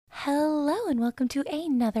and welcome to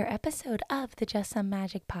another episode of the Just Some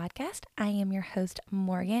Magic podcast. I am your host,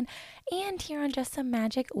 Morgan, and here on Just Some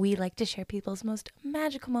Magic, we like to share people's most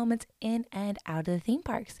magical moments in and out of the theme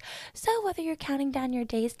parks. So whether you're counting down your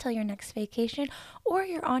days till your next vacation, or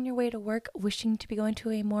you're on your way to work wishing to be going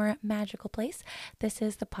to a more magical place, this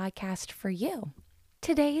is the podcast for you.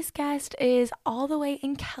 Today's guest is all the way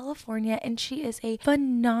in California, and she is a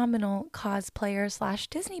phenomenal cosplayer /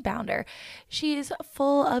 Disney bounder. She is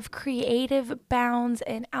full of creative bounds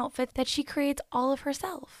and outfits that she creates all of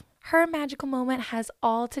herself. Her magical moment has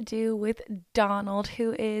all to do with Donald,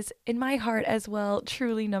 who is, in my heart as well,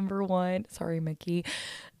 truly number one. Sorry, Mickey.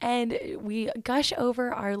 And we gush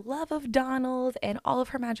over our love of Donald and all of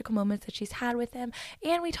her magical moments that she's had with him.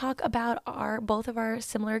 And we talk about both of our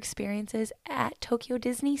similar experiences at Tokyo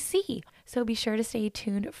Disney Sea. So be sure to stay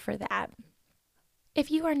tuned for that.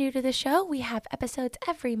 If you are new to the show, we have episodes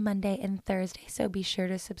every Monday and Thursday. So be sure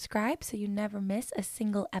to subscribe so you never miss a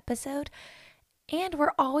single episode. And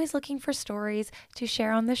we're always looking for stories to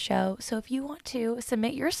share on the show. So if you want to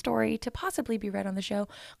submit your story to possibly be read on the show,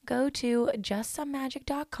 go to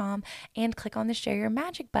justsomemagic.com and click on the Share Your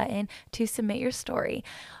Magic button to submit your story.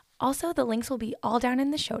 Also, the links will be all down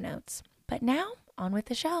in the show notes. But now, on with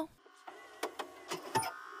the show.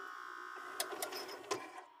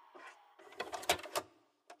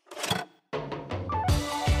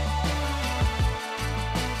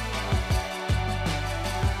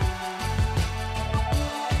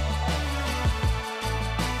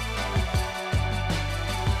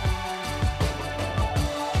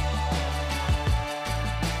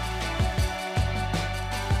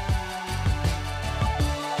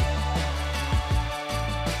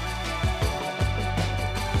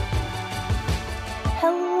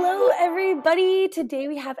 Everybody, today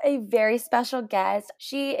we have a very special guest.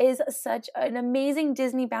 She is such an amazing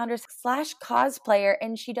Disney bounder / cosplayer,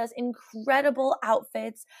 and she does incredible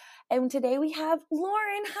outfits. And today we have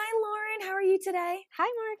Lauren. Hi, Lauren. How are you today? Hi,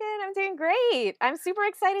 Morgan. I'm doing great. I'm super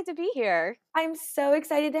excited to be here. I'm so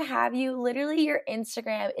excited to have you. Literally, your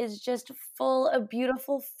Instagram is just full of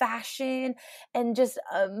beautiful fashion and just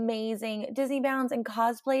amazing Disney bounds and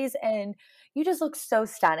cosplays, and you just look so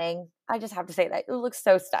stunning. I just have to say that. You look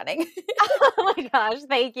so stunning. Oh my gosh,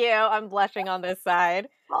 thank you. I'm blushing on this side.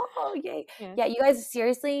 Oh, yay. Yeah, you guys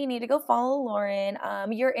seriously need to go follow Lauren.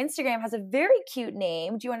 Your Instagram has a very cute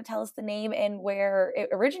name. Do you want to tell us the name and where it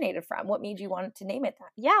originated from? What made you want to name it that?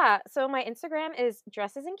 Yeah, so my Instagram is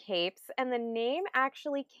Dresses and Capes, and the name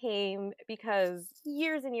actually came because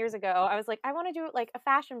years and years ago, I was like, I want to do like a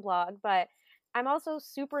fashion blog, but I'm also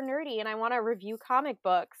super nerdy and I want to review comic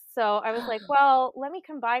books. So I was like, well, let me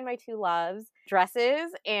combine my two loves, dresses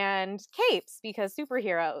and capes, because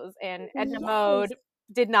superheroes. And Edna Mode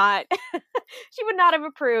did not, she would not have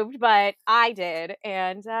approved, but I did.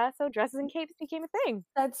 And so dresses and capes became a thing.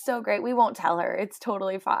 That's so great. We won't tell her. It's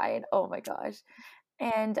totally fine. Oh my gosh.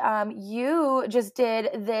 And you just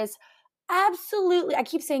did this absolutely, I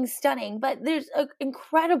keep saying stunning, but there's an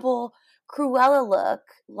incredible Cruella look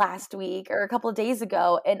last week or a couple of days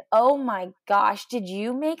ago. And oh my gosh, did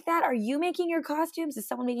you make that? Are you making your costumes? Is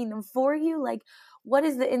someone making them for you? Like, what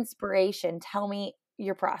is the inspiration? Tell me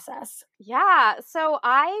your process. Yeah, so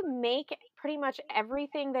I make pretty much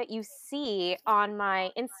everything that you see on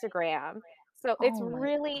my Instagram. So it's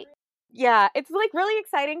really, it's like really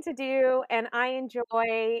exciting to do, and I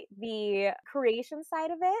enjoy the creation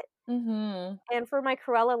side of it. Mm-hmm. And for my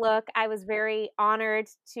Cruella look, I was very honored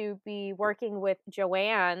to be working with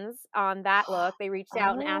Joann's on that look. They reached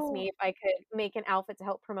out and asked me if I could make an outfit to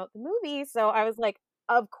help promote the movie. So I was like,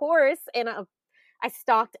 of course. And I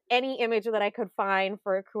stalked any image that I could find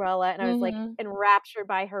for Cruella, and I was like enraptured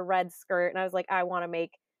by her red skirt. And I was like, I want to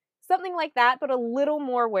make something like that, but a little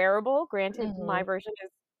more wearable. Granted, my version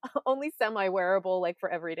is only semi-wearable, like for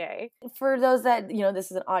every day. For those that, this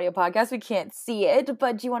is an audio podcast, we can't see it,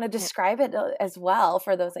 but do you want to describe it as well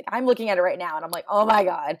for those, like, I'm looking at it right now and I'm like, oh my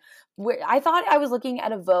God, I thought I was looking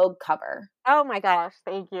at a Vogue cover. Oh my gosh,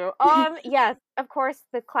 thank you. Yes, of course,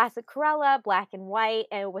 the classic Cruella, black and white,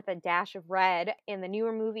 and with a dash of red. In the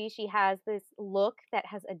newer movie, she has this look that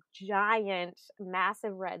has a giant,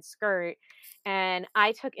 massive red skirt, and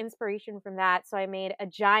I took inspiration from that. So I made a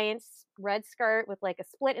giant red skirt with like a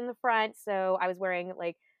split in the front. So I was wearing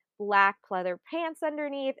like black pleather pants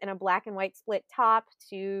underneath and a black and white split top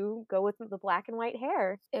to go with the black and white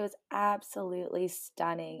hair. It was absolutely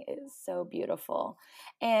stunning. It is so beautiful.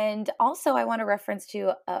 And also, I want to reference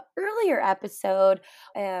to an earlier episode.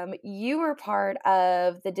 You were part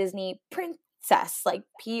of the Disney Princess, like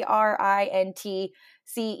Princess.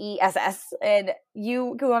 And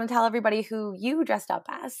you go on to tell everybody who you dressed up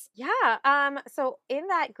as. Yeah. So in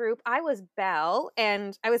that group, I was Belle,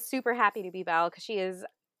 and I was super happy to be Belle because she is,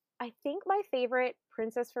 I think, my favorite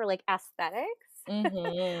princess for like aesthetics.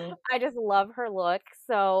 Mm-hmm. I just love her look.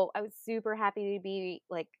 So I was super happy to be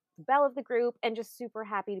like the belle of the group and just super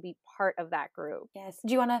happy to be part of that group. Yes.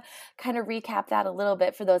 Do you want to kind of recap that a little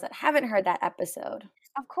bit for those that haven't heard that episode?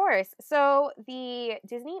 Of course. So the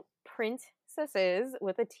Disney Princesses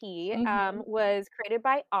with a T Mm-hmm. was created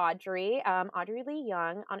by Audrey, Audrey Lee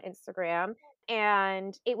Young on Instagram.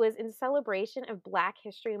 And it was in celebration of Black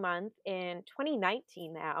History Month in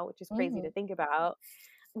 2019 now, which is crazy Mm-hmm. to think about.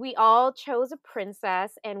 We all chose a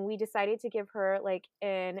princess and we decided to give her like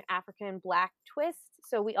an African black twist.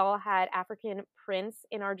 So we all had African prints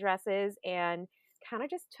in our dresses and kind of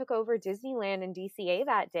just took over Disneyland and DCA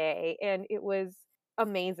that day. And it was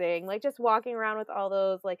amazing. Like just walking around with all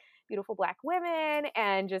those like beautiful black women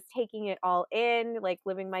and just taking it all in, like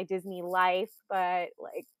living my Disney life, but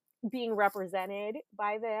like being represented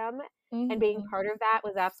by them and being Mm-hmm. part of that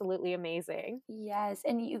was absolutely amazing. Yes,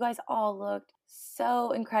 and you guys all looked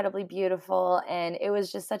so incredibly beautiful, and it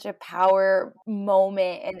was just such a power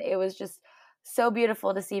moment, and it was just so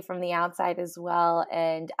beautiful to see from the outside as well.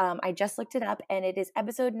 And I just looked it up, and it is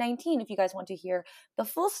episode 19 if you guys want to hear the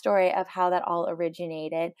full story of how that all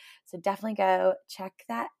originated. So definitely go check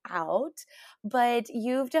that out. But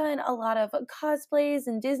you've done a lot of cosplays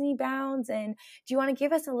and Disney bounds, and do you want to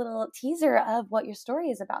give us a little teaser of what your story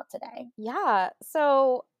is about today? Yeah.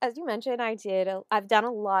 So, as you mentioned, I've done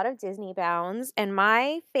a lot of Disney bounds, and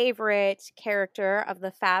my favorite character of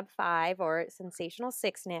the Fab Five or Sensational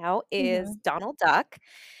Six now is Mhm. Donald Duck.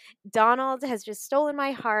 Donald has just stolen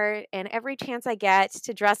my heart, and every chance I get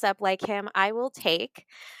to dress up like him, I will take.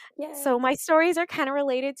 So, Yay. my stories are kind of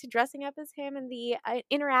related to dressing up as him and the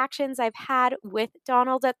interactions I've had with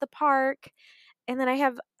Donald at the park. And then I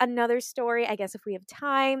have another story, I guess, if we have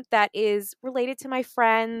time, that is related to my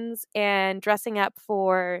friends and dressing up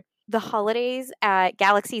for the holidays at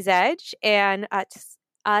Galaxy's Edge and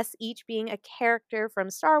us each being a character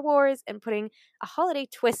from Star Wars and putting a holiday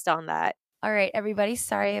twist on that. All right, everybody,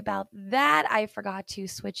 sorry about that. I forgot to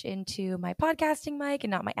switch into my podcasting mic and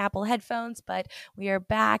not my Apple headphones, but we are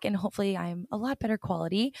back and hopefully I'm a lot better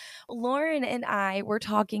quality. Lauren and I were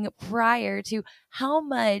talking prior to how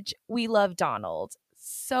much we love Donald.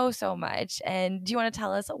 So much. And do you want to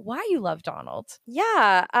tell us why you love Donald?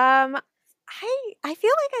 Yeah, I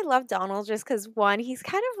feel like I love Donald just because one, he's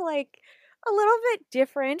kind of like a little bit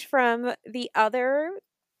different from the other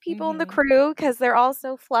people in the Mm-hmm. crew because they're all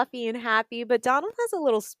so fluffy and happy, but Donald has a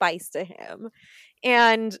little spice to him.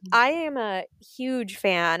 And I am a huge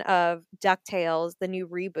fan of DuckTales, the new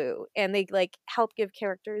reboot, and they like help give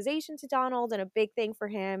characterization to Donald. And a big thing for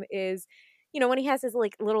him is, when he has his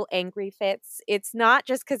like little angry fits, it's not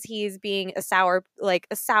just because he's being a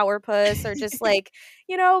sourpuss, or just like,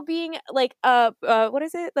 being like what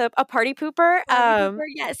is it, a party pooper. Party pooper,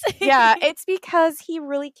 yes. Yeah, it's because he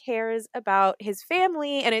really cares about his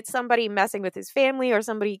family, and it's somebody messing with his family or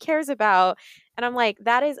somebody he cares about. And I'm like,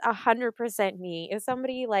 that is 100% me. If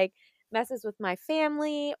somebody like messes with my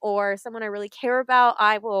family or someone I really care about,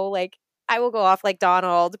 I will go off like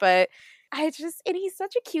Donald. But and he's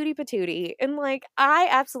such a cutie patootie. And like, I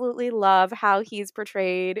absolutely love how he's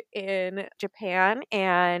portrayed in Japan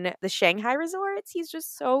and the Shanghai resorts. He's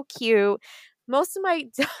just so cute. Most of my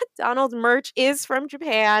Donald merch is from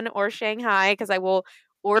Japan or Shanghai because I will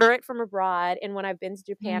order it from abroad. And when I've been to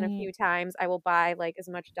Japan a Mm. few times, I will buy like as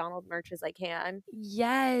much Donald merch as I can.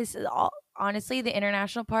 Yes, honestly, the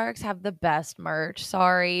international parks have the best merch.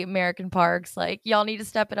 Sorry, American parks, like y'all need to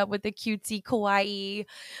step it up with the cutesy, kawaii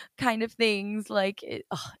kind of things. Like,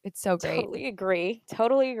 it's so great. Totally agree.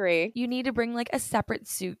 Totally agree. You need to bring like a separate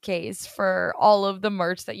suitcase for all of the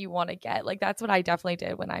merch that you want to get. Like, that's what I definitely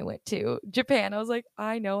did when I went to Japan. I was like,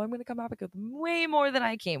 I know I'm going to come back with way more than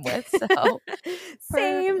I came with. So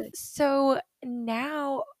Same. perfect. So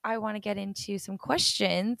now I want to get into some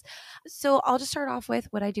questions. So I'll just start off with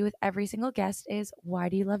what I do with every single guest is, why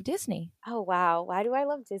do you love Disney? Oh, wow. Why do I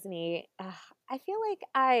love Disney? I feel like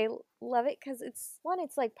I love it because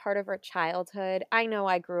it's like part of our childhood. I know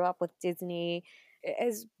I grew up with Disney.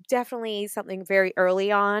 Is definitely something very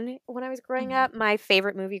early on when I was growing Mhm. up. My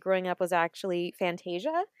favorite movie growing up was actually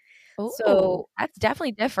Fantasia. Oh, So that's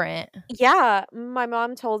definitely different. yeah, my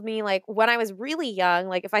mom told me, like, when I was really young,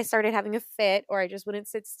 like, if I started having a fit or I just wouldn't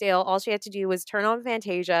sit still, all she had to do was turn on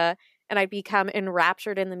Fantasia and I'd become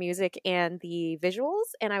enraptured in the music and the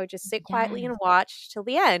visuals, and I would just sit quietly Yes. and watch till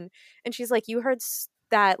the end. And she's like, "You heard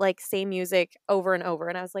that like same music over and over.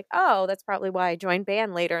 And I was like, oh, that's probably why I joined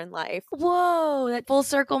band later in life. Whoa, that full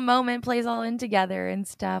circle moment plays all in together and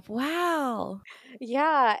stuff. Wow.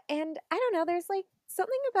 Yeah. And I don't know, there's like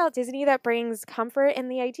something about Disney that brings comfort and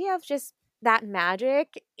the idea of just that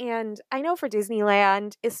magic. And I know for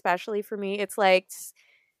Disneyland, especially for me, it's like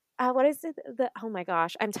what is it? Oh my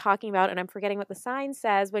gosh, I'm talking about, and I'm forgetting what the sign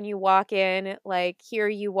says when you walk in. Like, here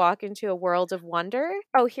you walk into a world of wonder.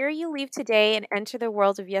 Oh, here you leave today and enter the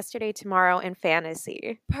world of yesterday, tomorrow, and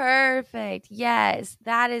fantasy. Perfect. Yes,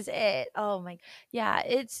 that is it. Oh my. Yeah,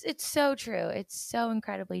 it's so true. It's so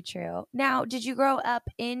incredibly true. Now, did you grow up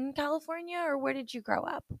in California or where did you grow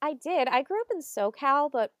up? I did. I grew up in SoCal,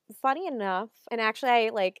 but funny enough, and actually, I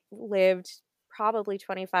like lived probably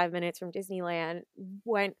 25 minutes from Disneyland.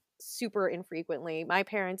 Went super infrequently. My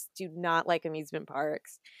parents do not like amusement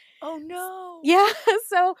parks. Oh no. Yeah,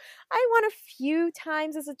 so I went a few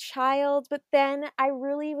times as a child, but then I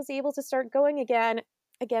really was able to start going again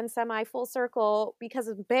semi full circle because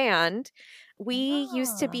of band. We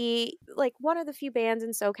used to Ah. be like one of the few bands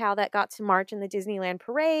in SoCal that got to march in the Disneyland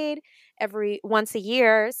parade every once a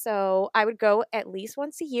year. So I would go at least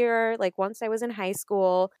once a year, like once I was in high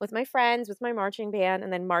school with my friends, with my marching band,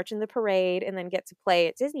 and then march in the parade and then get to play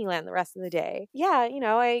at Disneyland the rest of the day. Yeah,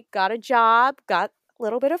 I got a job, got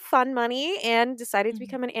little bit of fun money and decided to Mhm.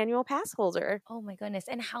 become an annual pass holder. Oh my goodness.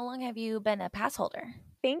 And how long have you been a pass holder?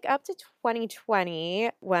 Think up to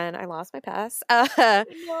 2020 when I lost my pass.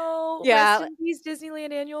 No, rest Yeah, in peace,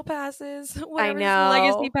 Disneyland annual passes, I whatever this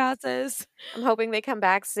legacy know. passes. I'm hoping they come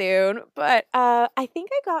back soon, but I think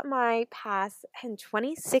I got my pass in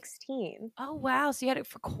 2016. Oh wow, so you had it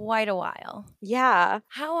for quite a while. Yeah.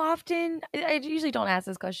 How often, I usually don't ask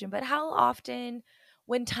this question, but how often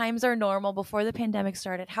when times are normal before the pandemic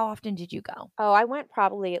started, how often did you go? Oh, I went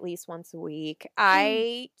probably at least once a week.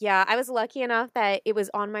 I was lucky enough that it was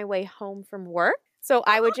on my way home from work. So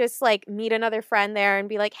I would just like meet another friend there and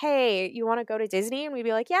be like, "Hey, you want to go to Disney?" And we'd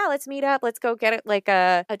be like, "Yeah, let's meet up. Let's go get it like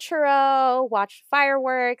a churro, watch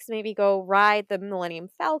fireworks, maybe go ride the Millennium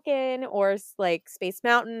Falcon or like Space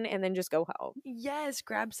Mountain and then just go home." Yes,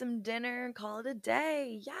 grab some dinner and call it a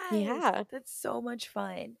day. Yes, Yeah. that's so much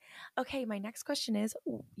fun. Okay, my next question is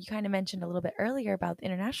you kind of mentioned a little bit earlier about the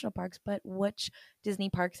international parks, but which Disney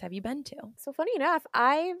parks have you been to? So funny enough,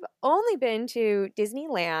 I've only been to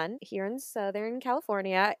Disneyland here in Southern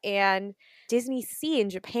California and Disney Sea in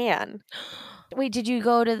Japan. Wait, did you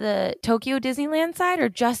go to the Tokyo Disneyland side or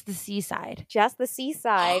just the seaside? Just the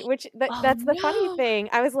seaside, which Oh that's the funny no. thing.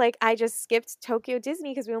 I was like, I just skipped Tokyo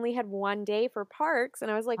Disney because we only had one day for parks,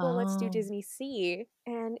 and I was like, well, let's do Oh. Disney Sea,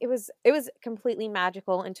 and it was completely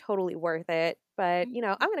magical and totally worth it. But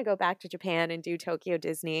I'm gonna go back to Japan and do Tokyo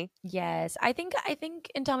Disney. Yes, I think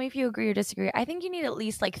and tell me if you agree or disagree. I think you need at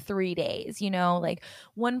least like 3 days, like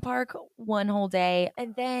one park, one whole day,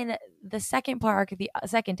 and then the second park the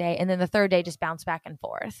second day, and then the third day just bounce back and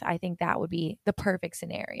forth. I think that would be the perfect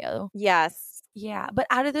scenario. Yes. Yeah, but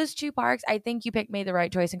out of those two parks, I think made the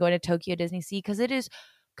right choice in going to Tokyo Disney Sea because it is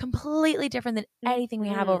completely different than anything we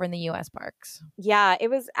have Mhm. over in the US parks. Yeah, it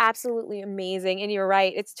was absolutely amazing. And you're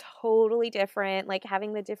right, it's totally different. Like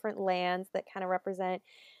having the different lands that kind of represent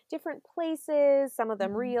different places, some of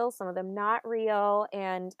them Mhm. real, some of them not real.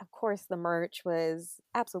 And of course, the merch was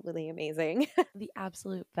absolutely amazing. The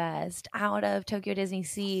absolute best. Out of Tokyo Disney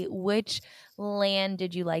Sea, which land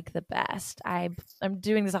did you like the best? I'm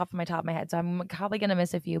doing this off of my top of my head, so I'm probably gonna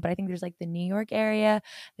miss a few, but I think there's like the New York area,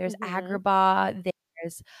 there's hmm Agrabah,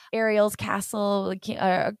 there's Ariel's Castle, like,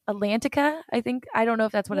 Atlantica. I don't know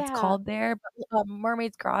if that's what it's Yeah. called there, but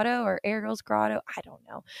Mermaid's Grotto or Ariel's Grotto. I don't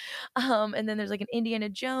know. And then there's like an Indiana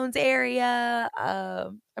Jones area.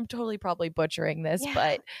 I'm totally probably butchering this, Yeah.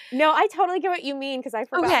 but No, I totally get what you mean because I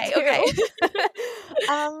forgot okay, okay. too.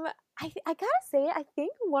 um, I gotta say, I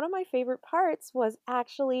think one of my favorite parts was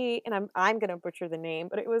actually, and I'm gonna butcher the name,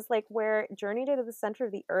 but it was like where Journey to the Center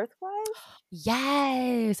of the Earth was.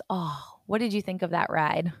 Yes. Oh, what did you think of that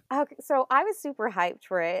ride? Okay, so I was super hyped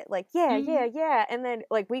for it. Like, yeah, yeah, Mhm, yeah. And then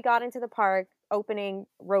like we got into the park, opening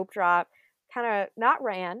rope drop, kind of not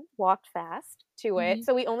ran, walked fast to it. mhm.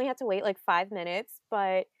 So we only had to wait like 5 minutes,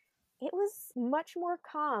 but it was much more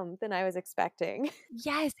calm than I was expecting.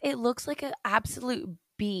 Yes, it looks like an absolute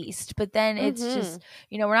beast, but then it's hmm just,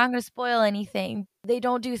 we're not gonna spoil anything. They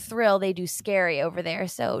don't do thrill, they do scary over there.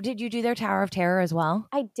 So, did you do their Tower of Terror as well?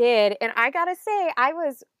 I did, and I gotta say, I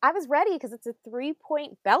was ready because it's a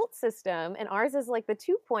 3-point belt system, and ours is like the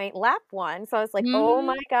 2-point lap one. So I was like, oh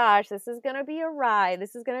my Mhm. gosh, this is gonna be a ride.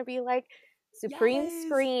 This is gonna be like Supreme Yes.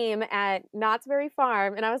 Scream at Knott's Berry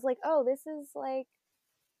Farm, and I was like, oh, this is like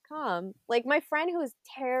calm. Like my friend who is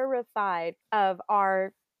terrified of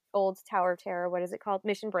our old Tower of Terror, what is it called?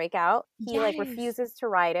 Mission Breakout. He like Yes. refuses to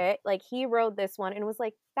ride it. Like he rode this one and was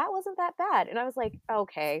like, that wasn't that bad. And I was like,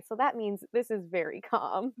 okay, so that means this is very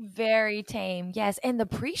calm. Very tame. Yes. And the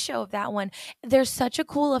pre-show of that one, there's such a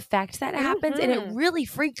cool effect that happens and it really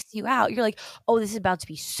freaks you out. You're like, oh, this is about to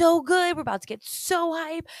be so good. We're about to get so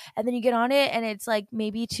hype. And then you get on it and it's like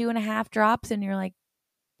maybe 2.5 drops and you're like,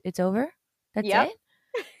 it's over? That's it?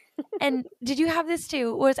 And did you have this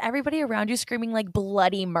too? Was everybody around you screaming like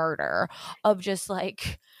bloody murder of just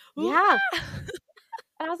like, yeah.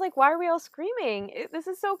 And I was like, why are we all screaming? This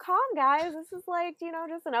is so calm, guys. This is like, you know,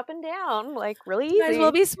 just an up and down, like really easy. Might as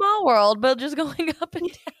well be Small World, but just going up and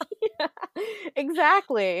down. Yeah,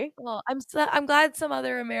 exactly. Well, I'm glad some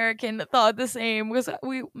other American thought the same because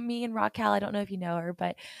me and Raquel, I don't know if you know her,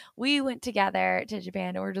 but we went together to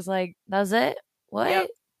Japan and we're just like, that's it? What? Yep.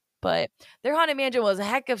 But their Haunted Mansion was a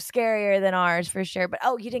heck of scarier than ours for sure. But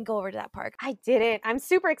you didn't go over to that park. I didn't. I'm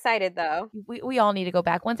super excited though. We all need to go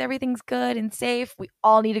back. Once everything's good and safe, we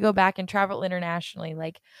all need to go back and travel internationally.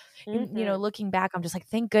 Like, you know, looking back, I'm just like,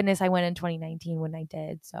 thank goodness I went in 2019 when I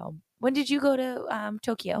did. So when did you go to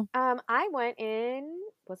Tokyo? I went in,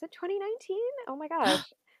 was it 2019? Oh my gosh.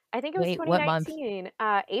 I think it was Wait, what month? 2019,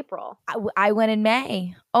 April. I went in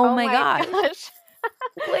May. Oh my gosh.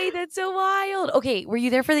 Wait, that's so wild. Okay, were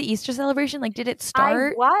you there for the Easter celebration? Like, did it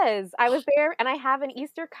start? I was there and I have an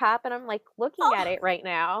Easter cup and I'm like looking at it right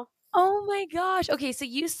now. Oh my gosh. Okay, so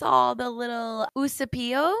you saw the little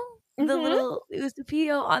Usapio? The little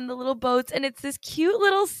Usapio on the little boats, and it's this cute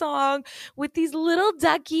little song with these little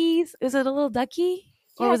duckies. Is it a little ducky?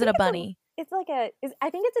 Or was it a bunny? It's like I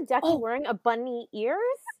think it's a ducky wearing a bunny ears.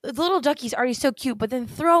 The little ducky's already so cute, but then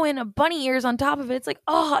throw in a bunny ears on top of it. It's like,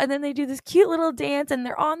 and then they do this cute little dance and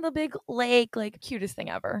they're on the big lake. Like, cutest thing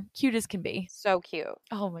ever. Cute as can be. So cute.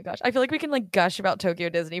 Oh my gosh. I feel like we can like gush about Tokyo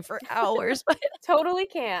Disney for hours. But totally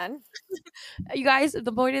can. You guys,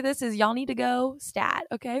 the point of this is y'all need to go stat,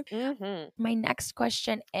 okay? Mm-hmm. My next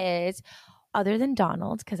question is, other than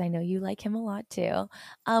Donald, because I know you like him a lot too,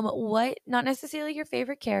 what, not necessarily your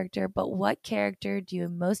favorite character, but what character do you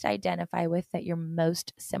most identify with that you're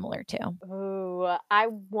most similar to? Ooh, I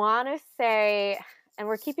want to say, and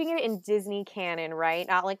we're keeping it in Disney canon, right?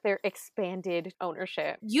 Not like their expanded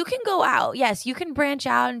ownership. You can go out. Yes, you can branch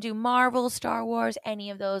out and do Marvel, Star Wars. Any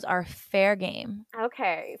of those are fair game.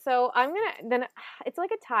 Okay, so it's like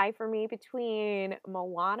a tie for me between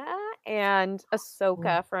Moana and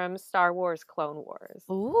Ahsoka from Star Wars Clone Wars.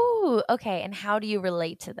 Ooh, okay. And how do you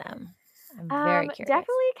relate to them? I'm very curious.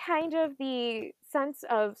 Definitely kind of the sense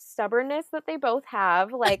of stubbornness that they both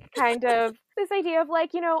have, like kind of this idea of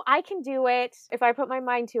like, you know, I can do it. If I put my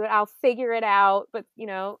mind to it, I'll figure it out. But, you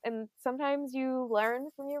know, and sometimes you learn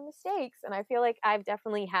from your mistakes. And I feel like I've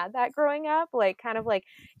definitely had that growing up, like kind of like,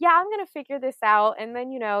 yeah, I'm going to figure this out. And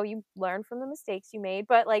then, you know, you learn from the mistakes you made,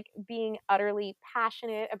 but like being utterly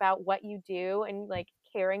passionate about what you do and like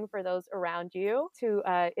caring for those around you to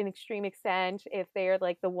an extreme extent if they're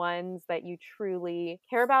like the ones that you truly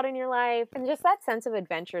care about in your life, and just that sense of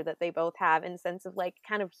adventure that they both have and sense of like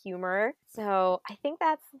kind of humor. So I think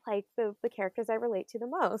that's like the characters I relate to the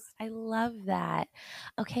most. I love that.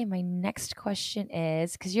 Okay, my next question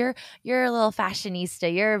is, because you're a little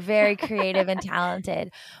fashionista, you're very creative and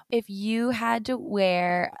talented. If you had to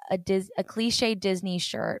wear a cliche Disney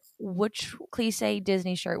shirt, which cliche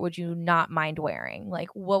Disney shirt would you not mind wearing? Like,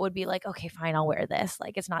 what would be like, okay, fine, I'll wear this.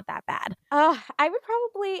 Like, it's not that bad. I would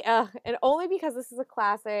probably, and only because this is a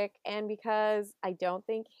classic and because I don't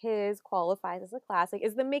think his qualifies as a classic,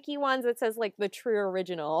 is the Mickey ones that says like the true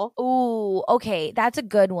original. Ooh, okay, that's a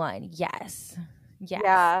good one. Yes. Yes.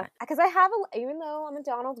 Yeah, because I have even though I'm a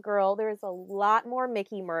Donald girl, there's a lot more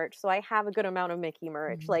Mickey merch, so I have a good amount of Mickey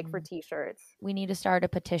merch, like for t-shirts. We need to start a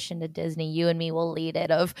petition to Disney. You and me will lead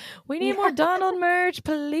it. We need more Donald merch,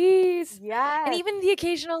 please. Yeah, and even the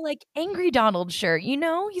occasional like angry Donald shirt. You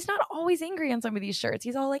know, he's not always angry on some of these shirts.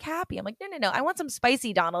 He's all like happy. I'm like, no. I want some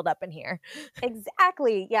spicy Donald up in here.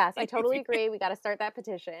 Exactly. Yes, I totally agree. We got to start that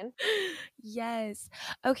petition. Yes.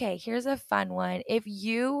 Okay. Here's a fun one. If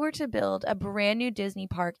you were to build a brand new Disney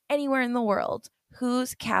park anywhere in the world,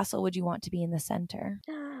 whose castle would you want to be in the center?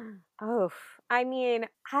 Oh, I mean,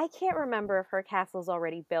 I can't remember if her castle's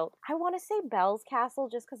already built. I want to say Belle's castle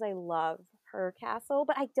just because I love her castle,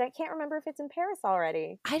 but I can't remember if it's in Paris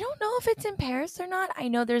already. I don't know if it's in Paris or not. I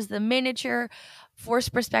know there's the miniature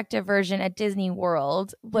forced perspective version at Disney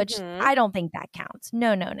World, which I don't think that counts.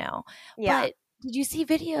 No. Yeah. But Did you see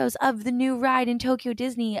videos of the new ride in Tokyo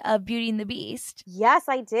Disney of Beauty and the Beast? Yes,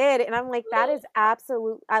 I did, and I'm like, that is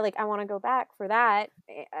absolute I wanna go back for that,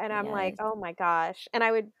 and I'm like, Yes. "Oh my gosh," and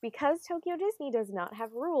I would because Tokyo Disney does not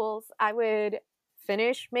have rules, I would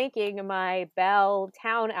finish making my Belle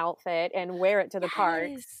town outfit and wear it to the parks.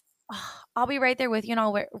 Yes. Oh, I'll be right there with you, and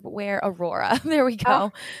I'll wear Aurora. There we Oh,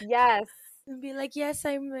 go. yes. And be like, "Yes,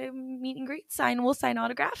 I'm a meet and greet sign. We'll sign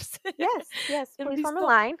autographs." Yes, yes, It'll please be form a so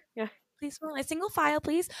line. Yeah. please form a single file,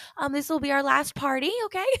 please. This will be our last party,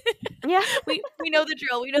 okay? Yeah. We know the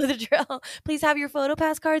drill. We know the drill. Please have your photo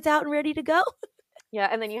pass cards out and ready to go. Yeah,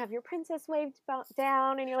 and then you have your princess waved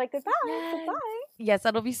down, and you're like, "Goodbye, Yes. goodbye." Yes,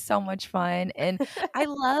 that'll be so much fun, and I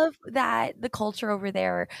love that the culture over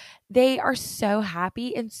there, they are so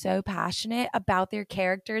happy and so passionate about their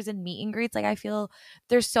characters and meet and greets, like, I feel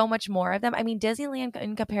there's so much more of them. I mean, Disneyland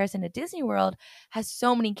in comparison to Disney World has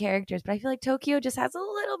so many characters, but I feel like Tokyo just has a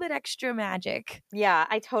little bit extra magic. Yeah,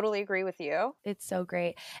 I totally agree with you. It's so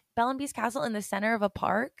great. Belle and Beast Castle in the center of a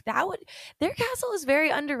park, their castle is very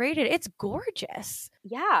underrated. It's gorgeous.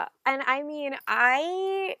 Yeah, and I mean,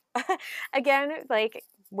 I again, like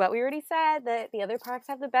what we already said, that the other parks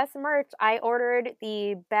have the best merch. I ordered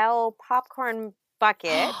the Belle popcorn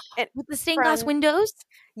bucket With the stained glass from windows?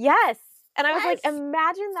 yes, and I was like, Yes.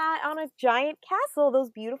 imagine that on a giant castle, those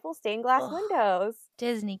beautiful stained glass Ugh, windows.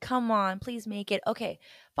 Disney, come on, please make it. Okay,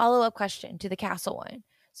 follow-up question to the castle one.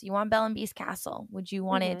 So you want Belle and Beast Castle. Would you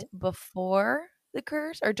want Hmm. it before the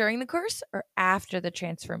curse or during the curse or after the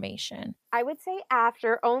transformation? I would say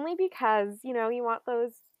after, only because, you want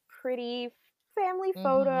those pretty family Mhm.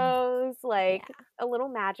 photos, Yeah. like a little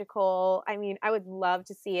magical. I mean, I would love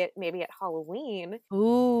to see it maybe at Halloween.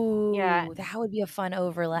 Yeah, Ooh, that would be a fun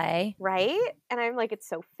overlay. right? And I'm like, it's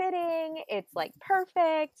so fitting. It's like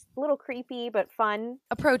perfect, a little creepy, but fun.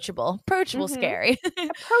 Approachable, Hmm. scary.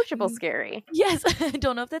 Approachable, Mm, scary. yes, I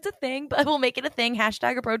don't know if that's a thing, but I will make it a thing.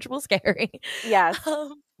 Hashtag approachable scary. Yes.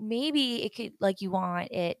 Maybe it could like you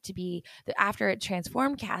want it to be the after it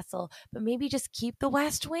transformed castle, but maybe just keep the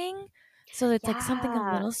West Wing so it's like something a Yeah.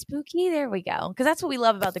 little spooky. There we go. Because that's what we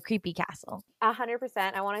love about the creepy castle.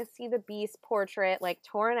 100%. I want to see the beast portrait like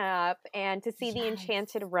torn up and to see the Yes.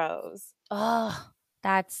 enchanted rose. Oh,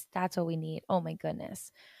 that's what we need. Oh my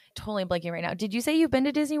goodness. Totally blanking right now. Did you say you've been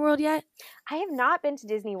to Disney World yet? I have not been to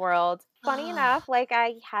Disney World. Funny enough, Oh, like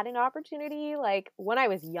I had an opportunity like when I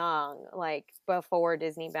was young, like before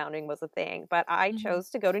Disney bounding was a thing, but I mhm. chose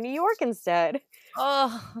to go to New York instead.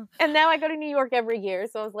 Oh, And now I go to New York every year,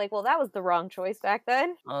 so I was like, well, that was the wrong choice back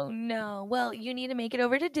then. oh no. Well, you need to make it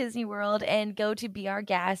over to Disney World and go to Be Our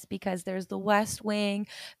Guest because there's the West Wing,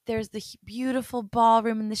 there's the beautiful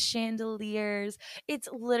ballroom and the chandeliers. It's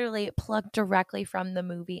literally plucked directly from the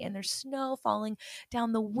movie, and there's snow falling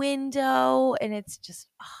down the window, and it's just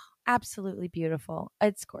absolutely beautiful.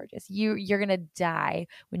 It's gorgeous. You're gonna die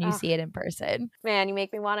when you Oh, see it in person. man, you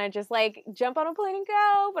make me want to just like jump on a plane and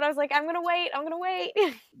go, but I was like, I'm going to wait. I'm going to wait.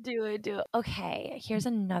 Do it, do it. Okay, here's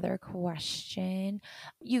another question.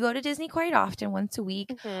 You go to Disney quite often, once a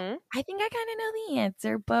week. Hmm. I think I kind of know the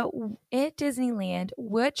answer, but at Disneyland,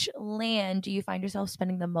 which land do you find yourself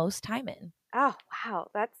spending the most time in? Oh, wow.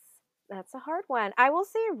 That's a hard one. I will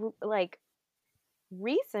say like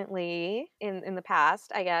recently in the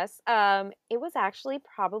past, I guess, it was actually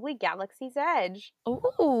probably Galaxy's Edge.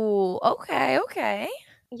 Oh, okay, okay.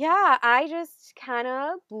 Yeah, I just kind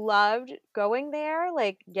of loved going there,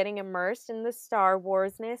 like getting immersed in the Star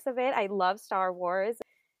Wars-ness of it. I love Star Wars,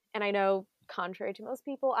 and I know contrary to most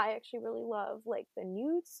people, I actually really love like the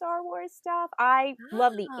new Star Wars stuff. I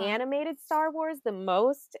love the Ah. animated Star Wars the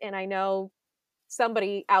most, and I know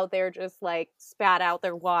somebody out there just like spat out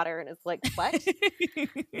their water and is like, "What?"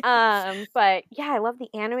 But yeah, I love the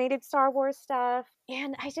animated Star Wars stuff,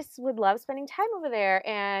 and I just would love spending time over there.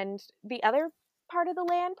 And the other part of the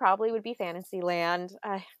land probably would be Fantasyland,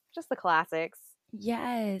 just the classics.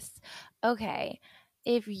 Yes. Okay.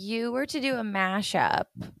 If you were to do a mashup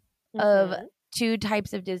of Hmm. two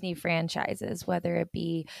types of Disney franchises, whether it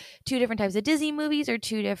be two different types of Disney movies or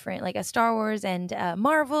two different, like a Star Wars and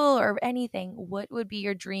Marvel or anything, what would be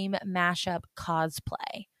your dream mashup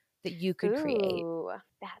cosplay that you could create? Ooh,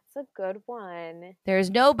 that's a good one. There's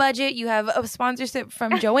no budget. You have a sponsorship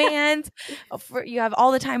from Joanne's. You have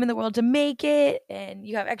all the time in the world to make it, and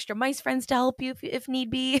you have extra mice friends to help you if need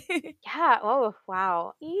be. Yeah. Oh,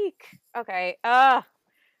 wow. Eek. Okay.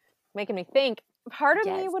 Making me think. Part of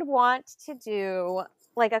me Yes. would want to do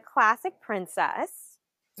like a classic princess.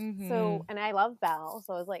 Mm-hmm. So, and I love Belle,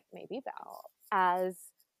 so I was like, maybe Belle as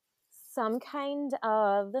some kind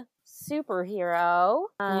of superhero.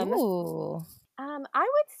 Ooh. I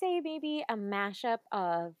would say maybe a mashup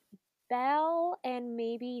of Belle and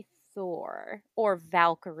maybe Thor or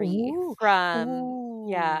Valkyrie Ooh. from Ooh.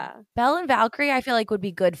 yeah. Belle and Valkyrie, I feel like would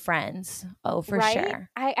be good friends. Oh, for Right? sure.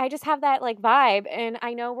 I just have that like vibe, and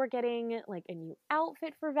I know we're getting like a new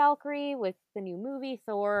outfit for Valkyrie with the new movie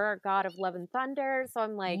Thor, God of Love and Thunder. So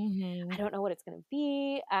I'm like, I Mhm. don't know what it's gonna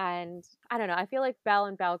be, and I don't know. I feel like Belle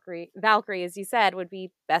and Valkyrie, as you said, would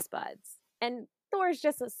be best buds, and Thor is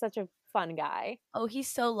just such a fun guy. Oh, he's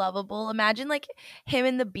so lovable. Imagine like him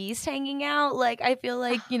and the Beast hanging out. Like I feel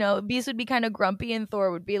like, Beast would be kind of grumpy and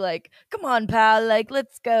Thor would be like, "Come on, pal, like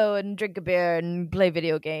let's go and drink a beer and play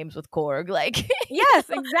video games with Korg." Like Yes,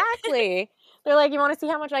 exactly. They're like, you want to see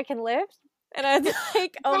how much I can lift? And I was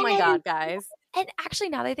like, oh my Yes. God, guys. And actually,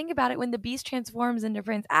 now that I think about it, when the Beast transforms into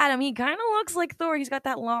Prince Adam, he kind of looks like Thor. He's got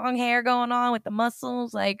that long hair going on with the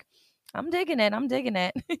muscles. Like, I'm digging it. I'm digging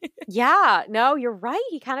it. Yeah, no, you're right.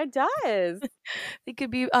 He kind of does. They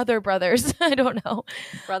could be other brothers. I don't know.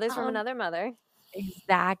 Brothers from Um, another mother.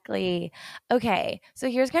 exactly. Okay. So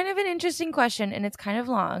here's kind of an interesting question, and it's kind of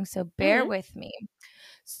long. So bear Mhm. with me.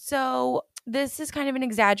 So this is kind of an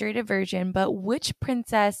exaggerated version, but which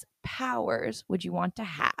princess powers would you want to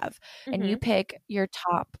have? And you Mhm. pick your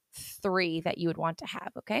top 3 that you would want to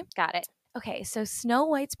have. Okay. Got it. Okay, so Snow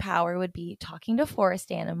White's power would be talking to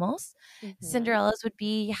forest animals. Mhm. Cinderella's would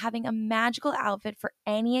be having a magical outfit for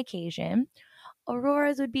any occasion.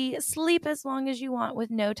 Aurora's would be sleep as long as you want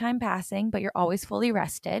with no time passing, but you're always fully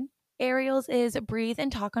rested. Ariel's is breathe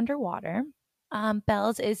and talk underwater.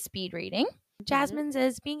 Belle's is speed reading. Mhm. Jasmine's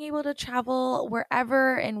is being able to travel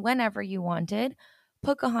wherever and whenever you wanted.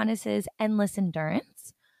 Pocahontas is endless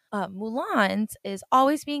endurance. Mulan's is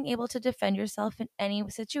always being able to defend yourself in any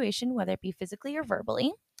situation, whether it be physically or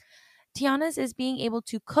verbally. Tiana's is being able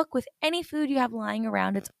to cook with any food you have lying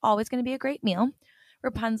around. It's always going to be a great meal.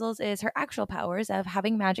 Rapunzel's is her actual powers of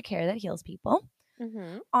having magic hair that heals people.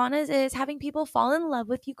 Mhm. Anna's is having people fall in love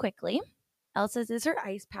with you quickly. Elsa's is her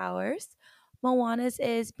ice powers. Moana's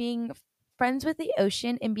is being friends with the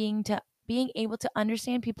ocean and being able to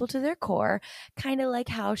understand people to their core, kind of like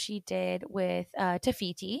how she did with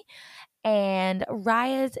Tafiti. And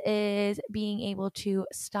Raya's is being able to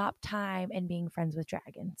stop time and being friends with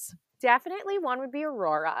dragons. Definitely one would be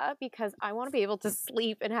Aurora because I want to be able to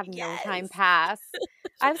sleep and have no time Yes. pass.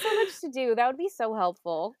 I have so much to do. That would be so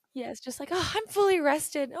helpful. Yes, just like, oh, I'm fully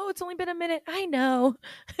rested. Oh, it's only been a minute. I know.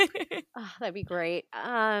 Oh, that'd be great.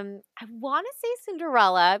 I want to say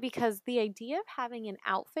Cinderella because the idea of having an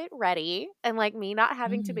outfit ready and like me not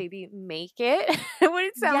having to Mhm. maybe make it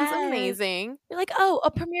it sounds Yes. amazing. You're like, oh,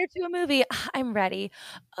 a premiere to a movie. I'm ready.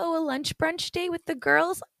 Oh, a lunch brunch day with the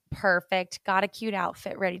girls. Perfect. Got a cute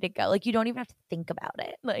outfit ready to go. Like, you don't even have to think about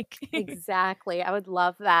it. Like, Exactly. I would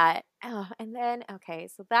love that. Oh, and then okay,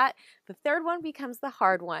 so that the third one becomes the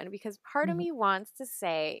hard one because part of Mhm. me wants to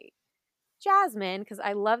say Jasmine because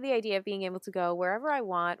I love the idea of being able to go wherever I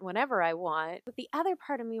want, whenever I want. But the other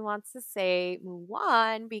part of me wants to say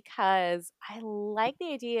Mulan because I like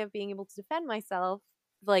the idea of being able to defend myself,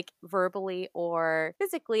 like verbally or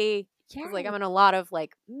physically. Because like I'm yes. in a lot of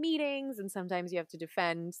like meetings, and sometimes you have to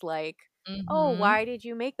defend like, oh, Mhm. why did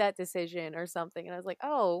you make that decision or something? And I was like,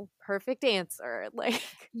 oh, perfect answer. Like,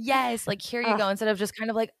 Yes, like, here you uh, go, instead of just kind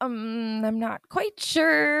of like, I'm not quite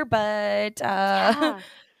sure, but, yeah.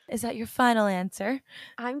 is that your final answer?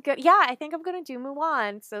 I'm good. Yeah, I think I'm gonna do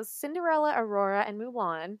Mulan. So Cinderella, Aurora, and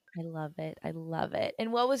Mulan. I love it, I love it.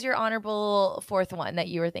 And what was your honorable 4th one that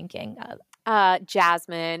you were thinking of?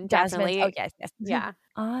 Jasmine, Jasmine's oh, definitely. yes, yes. Yeah.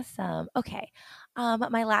 Awesome, okay.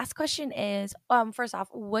 My last question is, first off,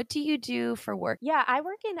 what do you do for work? Yeah, I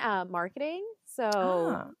work in marketing. So,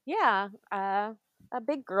 Ah, yeah, a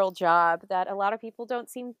big girl job that a lot of people don't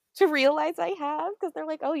seem to realize I have because they're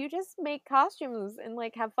like, "Oh, you just make costumes and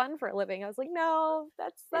like have fun for a living." I was like, "No,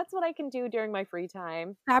 that's what I can do during my free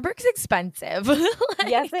time." fabric's expensive.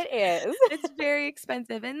 Yes, Like, it is. it's very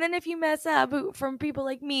expensive, and then if you mess up from people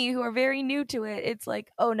like me who are very new to it, it's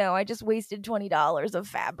like, "Oh, no, I just wasted $20 of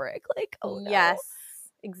fabric." Like, "Oh, no." Yes,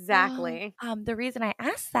 exactly. The reason I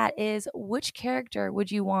asked that is which character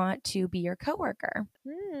would you want to be your coworker?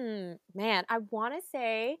 Man, I want to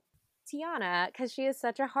say Tiana because she is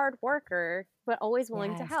such a hard worker, but always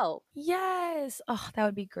willing to Yes. help. Yes. Oh, that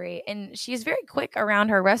would be great. And she's very quick around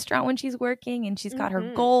her restaurant when she's working and she's got her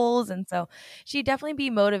Hmm. goals. And so she'd definitely be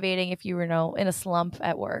motivating if you were, in a slump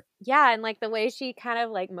at work. Yeah, and like the way she kind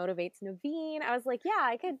of like motivates Naveen, I was like, yeah,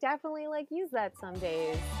 I could definitely like use that some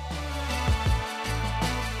days.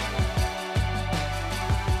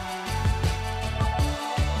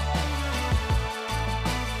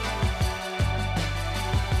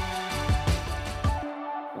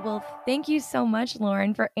 Well, thank you so much,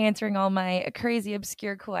 Lauren, for answering all my crazy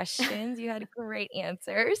obscure questions. You had great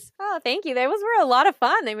answers. Oh, thank you. Those were a lot of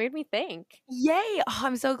fun. They made me think. Yay. Oh,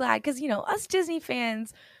 I'm so glad because, us Disney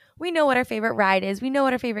fans, we know what our favorite ride is. We know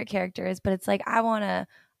what our favorite character is, but it's like I want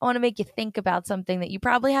to make you think about something that you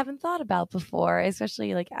probably haven't thought about before,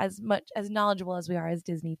 especially like as much as knowledgeable as we are as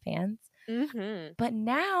Disney fans. Mm-hmm. But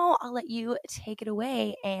now I'll let you take it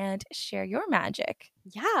away and share your magic.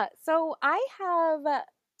 Yeah. So I have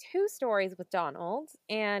two stories with Donald,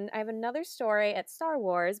 and I have another story at Star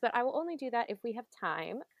Wars, but I will only do that if we have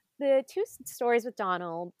time. The two stories with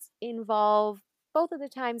Donald involve both of the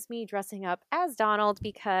times me dressing up as Donald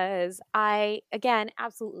because I, again,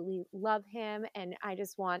 absolutely love him and I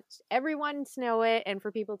just want everyone to know it and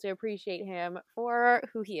for people to appreciate him for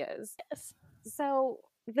who he is. Yes. So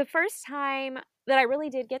the first time that I really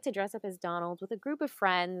did get to dress up as Donald with a group of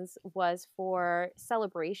friends was for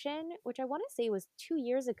Celebration, which I want to say was 2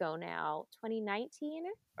 years ago now, 2019,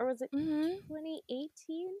 or was it Mm-hmm.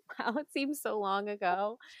 2018? Wow, it seems so long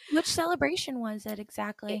ago. Which celebration was it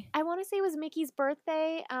exactly? I want to say it was Mickey's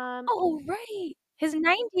birthday. Oh, right. His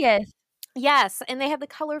 90th. Yes, and they had the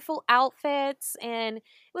colorful outfits and it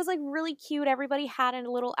was like really cute. Everybody had a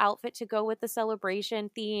little outfit to go with the celebration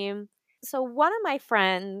theme. So one of my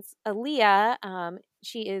friends, Aaliyah,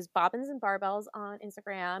 she is Bobbins and Barbells on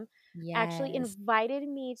Instagram, actually Yes. invited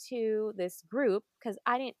me to this group because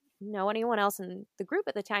I didn't know anyone else in the group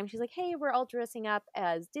at the time. She's like, "Hey, we're all dressing up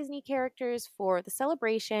as Disney characters for the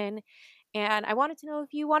celebration, and I wanted to know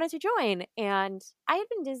if you wanted to join." And I had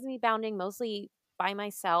been Disney bounding mostly by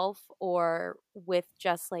myself or with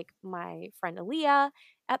just like my friend Aaliyah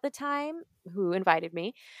at the time who invited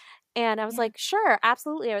me. And I was Yeah. like, sure,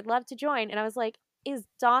 absolutely. I would love to join. And I was like, is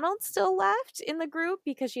Donald still left in the group?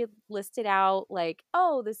 Because she had listed out, like,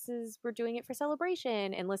 oh, we're doing it for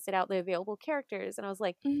Celebration and listed out the available characters. And I was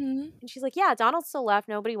like, Mm-hmm. and she's like, yeah, Donald's still left.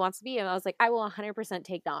 Nobody wants to be him. I was like, I will 100%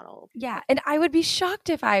 take Donald. Yeah, and I would be shocked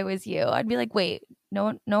if I was you. I'd be like, "Wait,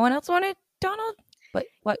 no one else wanted Donald? But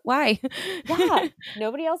what? Why?" Yeah,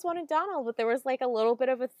 nobody else wanted Donald, but there was like a little bit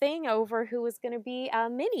of a thing over who was going to be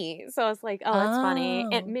Minnie. So I was like, oh, that's funny.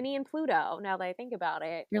 And Oh, Minnie and Pluto, now that I think about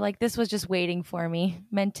it. you're like, this was just waiting for me,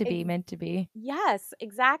 meant to be, Ex- meant to be. yes,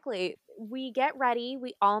 exactly. We get ready.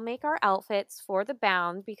 We all make our outfits for the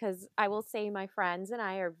bound because I will say my friends and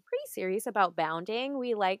I are pretty serious about bounding.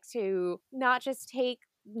 We like to not just take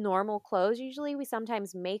normal clothes. Usually we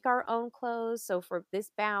sometimes make our own clothes. So for this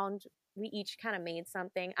bound, we each kind of made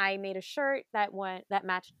something. I made a shirt that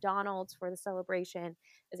matched Donald's for the celebration.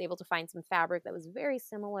 I was able to find some fabric that was very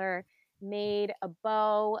similar. Made a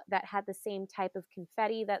bow that had the same type of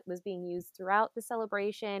confetti that was being used throughout the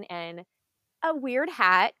celebration and a weird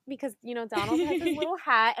hat because Donald has his little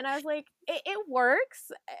hat and I was like it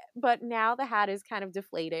works, but now the hat is kind of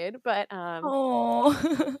deflated, but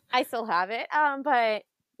Oh. I still have it. But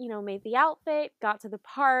made the outfit, got to the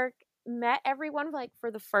park, met everyone like for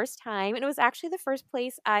the first time, and it was actually the first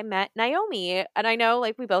place I met Naomi. And I know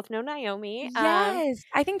like we both know Naomi. Yes,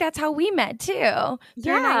 I think that's how we met too. Through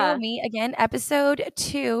Yeah. Naomi. Again, episode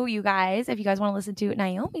 2, you guys, if you guys want to listen to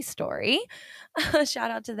Naomi's story.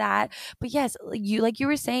 Shout out to that. But yes, like you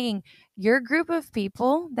were saying, your group of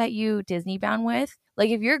people that you Disney bound with, like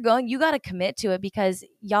if you're going, you got to commit to it because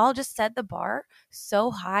y'all just set the bar so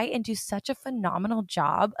high and do such a phenomenal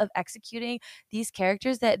job of executing these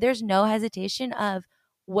characters that there's no hesitation of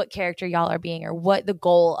what character y'all are being or what the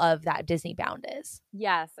goal of that Disney bound is.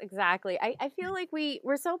 Yes, exactly. I feel like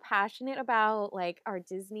we're so passionate about like our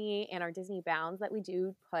Disney and our Disney bounds that we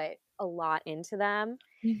do put a lot into them.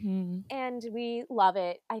 Mm-hmm. And we love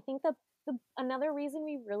it. I think the another reason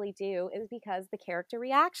we really do is because the character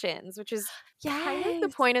reactions, which is kind of the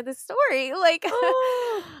Yes. point of the story. Like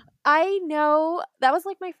Oh. I know that was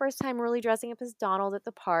like my first time really dressing up as Donald at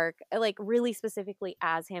the park, like really specifically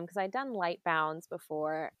as him because I'd done light bounds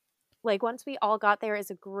before. Like once we all got there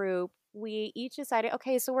as a group, we each decided,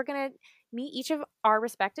 okay, so we're gonna meet each of our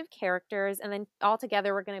respective characters, and then all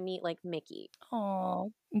together we're gonna meet like Mickey.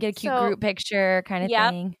 Oh, get a cute So, group picture kind of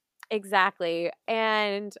yep, thing. exactly.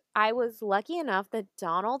 And I was lucky enough that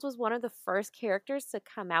Donald was one of the first characters to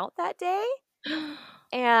come out that day.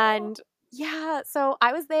 And yeah, so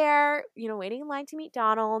I was there, waiting in line to meet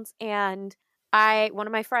Donald. And one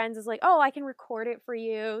of my friends is like, oh, I can record it for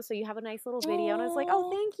you. So you have a nice little video. And I was like, oh,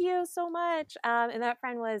 Oh, thank you so much. And that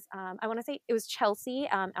friend was, I want to say it was Chelsea,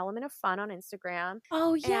 Element of Fun on Instagram.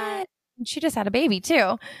 oh And yes. She just had a baby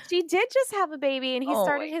too. She did just have a baby, and he Oh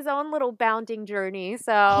started my his own little bounding journey,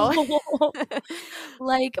 so oh,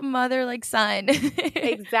 like mother, like son.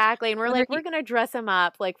 exactly, and we're Whether like, "We're he gonna dress him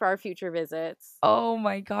up, like, for our future visits." oh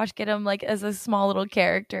my gosh, get him, like, as a small little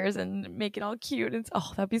characters and make it all cute, and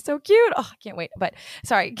oh, that'd be so cute. Oh, I can't wait, but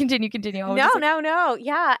sorry, continue. I was No, just like, no, no.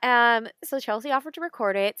 Yeah. So Chelsea offered to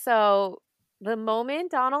record it. So the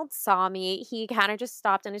moment Donald saw me, he kind of just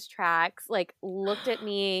stopped in his tracks, like looked at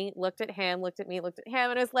me, looked at him, looked at me, looked at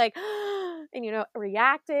him, and was like, and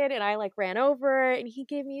reacted. And I like ran over and he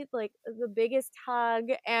gave me like the biggest hug.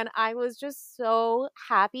 And I was just so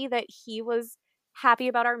happy that he was happy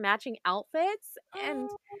about our matching outfits. And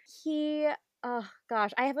 "Oh." he oh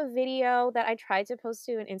gosh, I have a video that I tried to post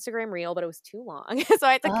to an Instagram reel, but it was too long, so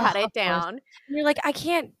I had to Ugh, cut of it course. down. And you're like, "I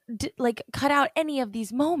can't like, cut out any of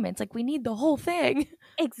these moments, like, we need the whole thing."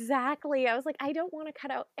 Exactly. I was like, I don't want to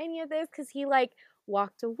cut out any of this because he like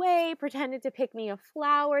walked away, pretended to pick me a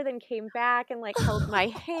flower, then came back and like held my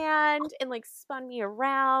hand and like spun me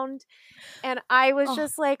around. And I was Oh,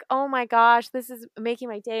 just like, oh my gosh, this is making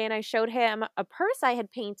my day. And I showed him a purse I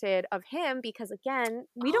had painted of him because, again,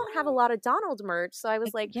 we don't have a oh, lot of Donald merch. So I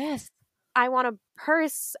was like, like, yes. I want a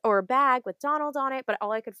purse or a bag with Donald on it, but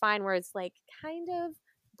all I could find was like kind of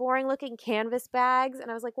boring looking canvas bags. And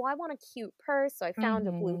I was like, well, I want a cute purse. So I found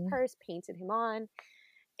a blue Mhm. purse, painted him on,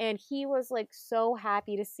 and he was like so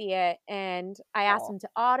happy to see it. And I asked Oh. him to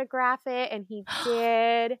autograph it, and he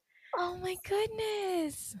did. Oh my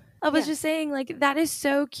goodness. I was Yeah. just saying, like, that is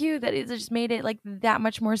so cute that it just made it, like, that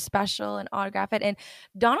much more special and autograph it, and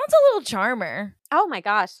Donald's a little charmer. Oh my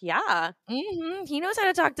gosh. Yeah. He knows how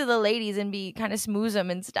to talk to the ladies and be kinda smooze them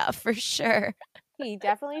and stuff for sure. He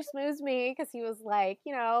definitely smoozed me because he was like,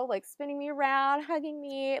 like spinning me around, hugging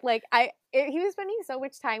me. Like he was spending so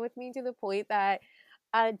much time with me to the point that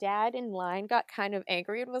a dad in line got kind of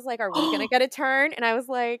angry and was like, "Are we gonna get a turn?" And I was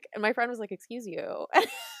like, and my friend was like, "Excuse you."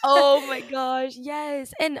 Oh my gosh,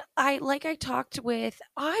 yes, and I talked with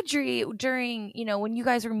Audrey during, when you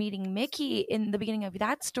guys were meeting Mickey in the beginning of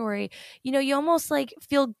that story, you almost, like,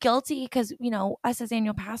 feel guilty because us as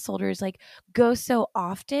annual pass holders, like, go so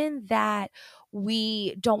often that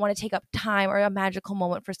we don't wanna take up time or a magical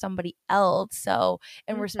moment for somebody else, so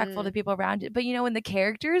and we're respectful of the Mhm. people around it, but, when the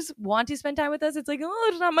characters want to spend time with us, it's like, "Oh,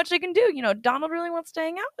 there's not much I can do," Donald really wants to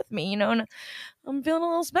hang out with me, and I'm feeling a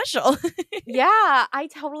little special. Yeah, I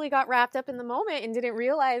totally got wrapped up in the moment and didn't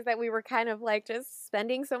realize that we were kind of like just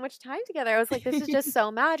spending so much time together. I was like, this is just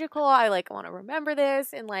so magical. I like want to remember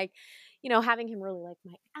this. And like, having him really like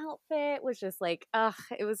my outfit was just like, ugh,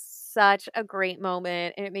 it was such a great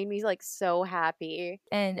moment. And it made me like so happy.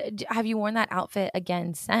 And have you worn that outfit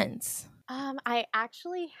again since? I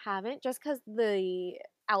actually haven't just because the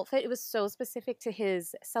outfit, it was so specific to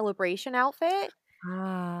his celebration outfit.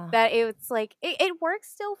 Ah. That it's like it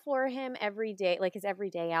works still for him every day, like his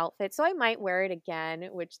everyday outfit. So I might wear it again,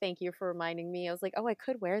 which thank you for reminding me. I was like, oh, I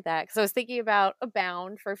could wear that because I was thinking about a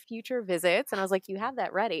bound for future visits, and I was like, you have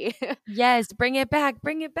that ready. Yes, bring it back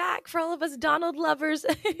for all of us Donald lovers.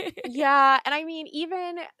 Yeah, and I mean,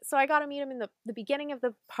 even so, I got to meet him in the beginning of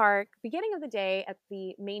the park, beginning of the day at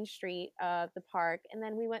the main street of the park, and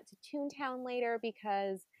then we went to Toontown later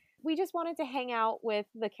because we just wanted to hang out with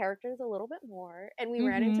the characters a little bit more. And we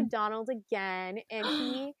ran into Mhm. Donald again, and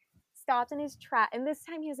he stopped in his track. And this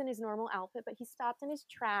time he was in his normal outfit, but he stopped in his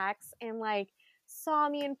tracks and like saw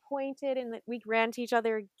me and pointed, and we ran to each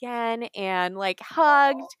other again and like Oh.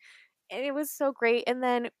 hugged, and it was so great. And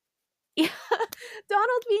then yeah.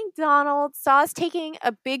 Donald being Donald saw us taking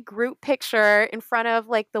a big group picture in front of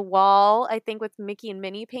like the wall, I think with Mickey and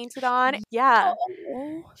Minnie painted on. Ye Yeah.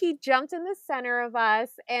 oh. He jumped in the center of us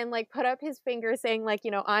and like put up his finger saying like,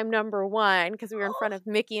 I'm number one because we were in front of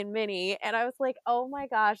Mickey and Minnie. And I was like, oh my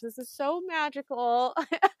gosh, this is so magical.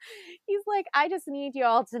 He's like, I just need you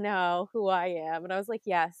all to know who I am. And I was like,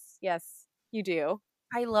 yes, yes, you do.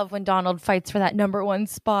 I love when Donald fights for that number 1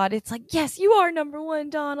 spot. It's like, "Yes, you are number 1,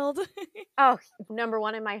 Donald." Oh, number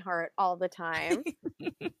one in my heart all the time.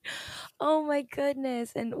 Oh my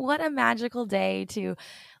goodness, and what a magical day to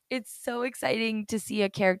it's so exciting to see a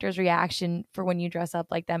character's reaction for when you dress up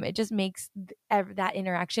like them. It just makes that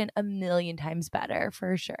interaction a million times better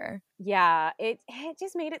for sure. Yeah, it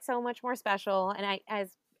just made it so much more special, and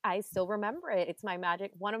I still remember it. It's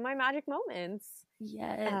one of my magic moments.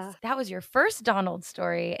 Yes. Uh, That was your first Donald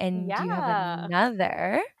story, and do you have yeah,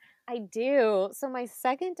 another? I do. So my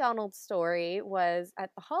second Donald story was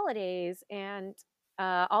at the holidays, and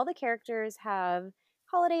all the characters have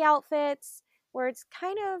holiday outfits. where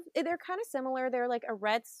they're kind of similar. They're like a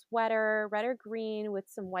red sweater, red or green with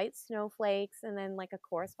some white snowflakes and then like a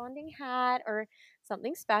corresponding hat or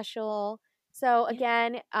something special. So Yeah.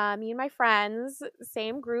 again, me and my friends,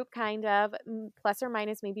 same group kind of, plus or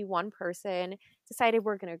minus maybe one person, decided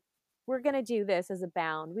we're gonna do this as a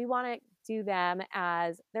bound. We want to do them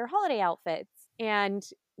as their holiday outfits. And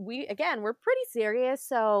we're pretty serious.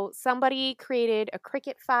 So somebody created a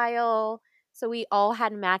Cricut file. So we all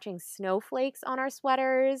had matching snowflakes on our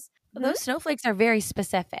sweaters. Those snowflakes are very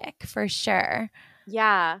specific for sure.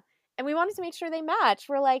 Yeah. And we wanted to make sure they match.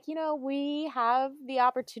 We're like, we have the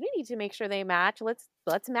opportunity to make sure they match. Let's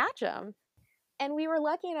match them. And we were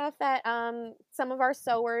lucky enough that some of our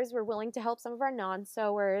sewers were willing to help some of our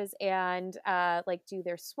non-sewers and like do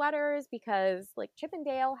their sweaters, because like Chip and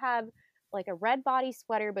Dale have like a red body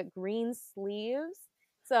sweater but green sleeves.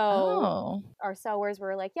 So Oh. our sewers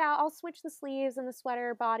were like, yeah, I'll switch the sleeves and the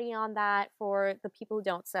sweater body on that for the people who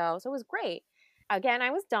don't sew. So it was great. Again,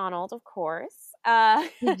 I was Donald, of course.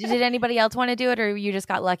 Did anybody else want to do it, or you just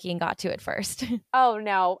got lucky and got to it first? Oh,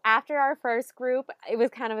 no. After our first group, it was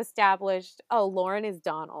kind of established, oh, Lauren is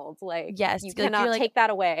Donald. Like, Yes, you like, cannot you're like, take that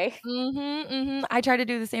away. I try to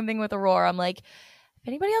do the same thing with Aurora. I'm like, if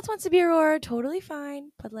anybody else wants to be Aurora, totally fine.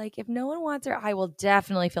 But like, if no one wants her, I will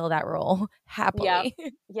definitely fill that role Yep. happily.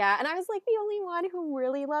 Yeah. And I was like the only one who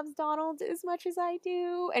really loves Donald as much as I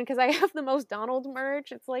do. And because I have the most Donald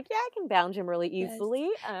merch, it's like, yeah, I can bound him really Yes. easily.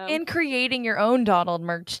 And creating your own Donald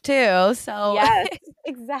merch too. So yes,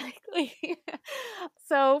 exactly.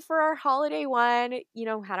 So for our holiday one,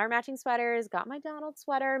 had our matching sweaters, got my Donald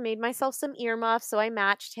sweater, made myself some earmuffs, so I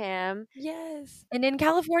matched him. yes. And in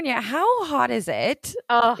California, how hot is it?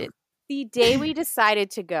 Oh, the day we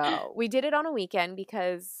decided to go, we did it on a weekend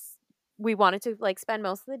because we wanted to like spend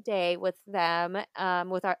most of the day with them,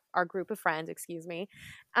 with our group of friends, excuse me.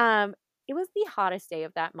 It was the hottest day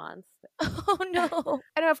of that month. Oh no.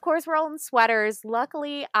 And of course we're all in sweaters.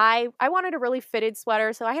 Luckily, I wanted a really fitted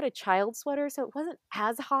sweater, so I had a child sweater, so it wasn't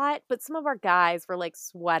as hot, but some of our guys were like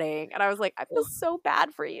sweating, and I was like, I feel so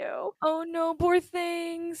bad for you. Oh no, poor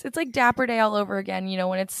things. It's like Dapper Day all over again,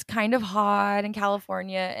 when it's kind of hot in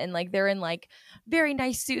California and like they're in like very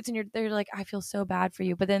nice suits and they're like, I feel so bad for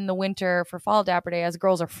you. But then the winter for fall Dapper Day, as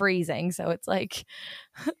girls are freezing, so it's like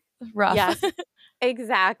rough. Yes.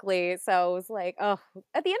 Exactly. So it was like, oh,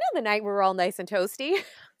 at the end of the night, we were all nice and toasty.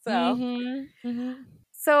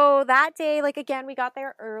 So that day, like, again, we got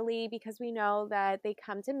there early because we know that they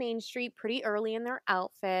come to Main Street pretty early in their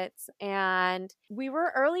outfits. And we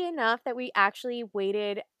were early enough that we actually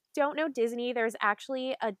waited. Don't know Disney. There's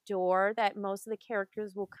actually a door that most of the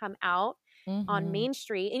characters will come out on Main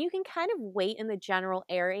Street. And you can kind of wait in the general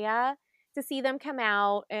area to see them come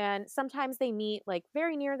out. And sometimes they meet like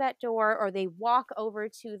very near that door, or they walk over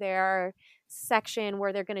to their section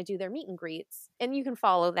where they're going to do their meet and greets, and you can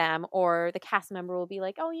follow them, or the cast member will be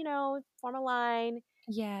like, oh, form a line.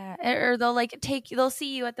 Yeah, or they'll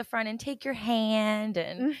see you at the front and take your hand,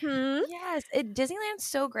 and yes, Disneyland's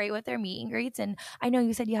so great with their meet and greets. And I know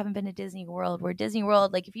you said you haven't been to Disney World, where Disney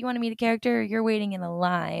World, like if you want to meet a character, you're waiting in a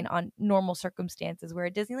line on normal circumstances, where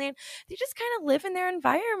at Disneyland, they just kind of live in their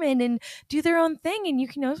environment and do their own thing, and you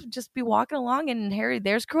can just be walking along and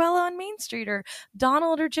there's Cruella on Main Street, or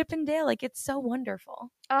Donald or Chip and Dale. Like, it's so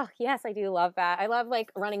wonderful. Oh, yes, I do love that. I love like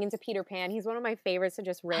running into Peter Pan. He's one of my favorites to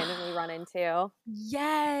just randomly run into.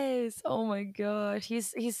 Yes. Oh my gosh.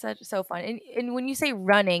 He's so fun. And when you say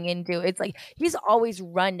running into, it's like he's always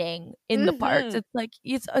running in the parks. It's like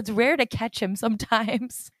it's rare to catch him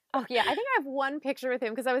sometimes. Oh yeah, I think I have one picture with him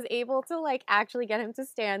because I was able to like actually get him to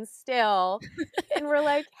stand still. And we're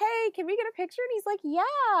like, "Hey, can we get a picture?" And he's like,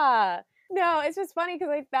 "Yeah." No, it's just funny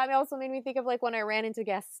because that also made me think of like when I ran into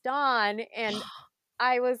Gaston, and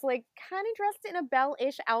I was like kind of dressed in a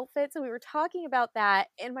Belle-ish outfit. So we were talking about that,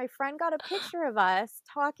 and my friend got a picture of us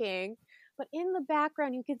talking, but in the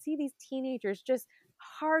background you could see these teenagers just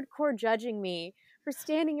hardcore judging me for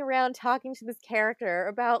standing around talking to this character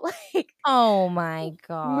about like, oh my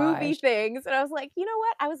movie gosh, things. And I was like, you know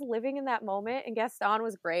what? I was living in that moment, and Gaston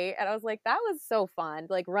was great. And I was like, that was so fun,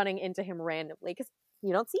 like running into him randomly, because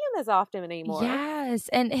you don't see him as often anymore. Yes,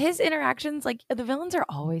 and his interactions, like the villains, are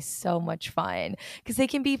always so much fun because they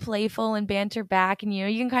can be playful and banter back, and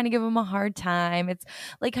you can kind of give them a hard time. It's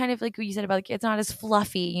like kind of like what you said about like it's not as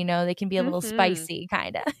fluffy, they can be a little spicy,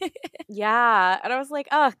 kind of. Yeah, and I was like,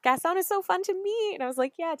 oh, Gaston is so fun to meet, and I was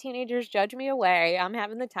like, yeah, teenagers judge me away. I'm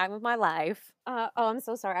having the time of my life. Oh, I'm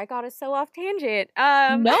so sorry. I got us so off tangent. No,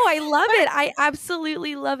 I love it. I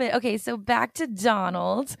absolutely love it. Okay, so back to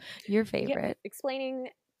Donald, your favorite. Yeah, explaining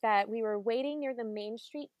that we were waiting near the Main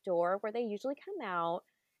Street door where they usually come out.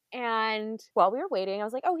 And while we were waiting, I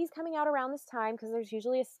was like, oh, he's coming out around this time because there's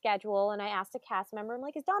usually a schedule. And I asked a cast member, I'm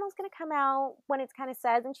like, is Donald's going to come out when it's kind of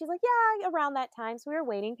says? And she's like, yeah, around that time. So we were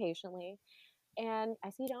waiting patiently. And I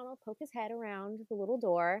see Donald poke his head around the little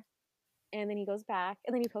door. And then he goes back.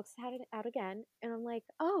 And then he pokes his head out again. And I'm like,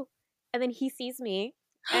 oh. And then he sees me.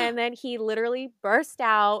 And then he literally burst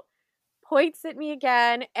out, points at me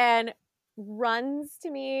again, and runs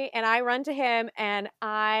to me. And I run to him. And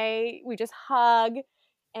we just hug.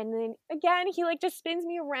 And then again, he like just spins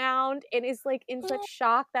me around and is like in such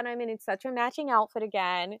shock that I'm in such a matching outfit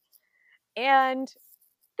again. And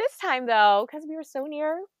this time though, because we were so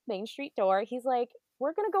near Main Street door, he's like,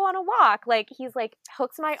 we're going to go on a walk. Like he's like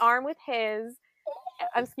hooks my arm with his,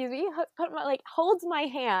 excuse me, holds my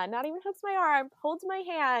hand, not even hooks my arm, holds my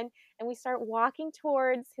hand. And we start walking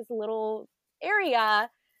towards his little area.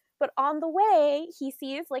 But on the way, he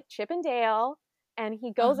sees like Chip and Dale. And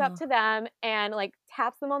he goes up to them and like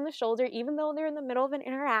taps them on the shoulder, even though they're in the middle of an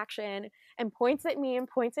interaction, and points at me and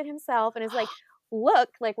points at himself and is like, look,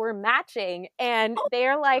 like we're matching. And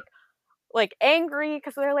they're like angry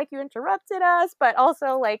because they're like, you interrupted us, but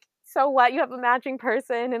also like, so what? You have a matching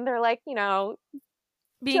person. And they're like,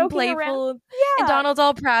 being playful. Yeah. And Donald's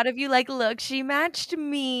all proud of you. Like, look, she matched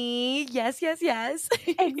me. Yes, yes, yes.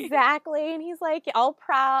 Exactly. And he's like all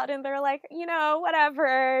proud. And they're like,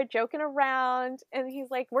 whatever, joking around. And he's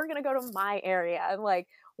like, we're going to go to my area. And like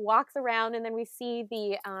walks around. And then we see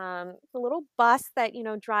the little bus that,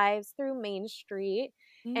 drives through Main Street.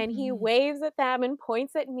 Mm-hmm. And he waves at them and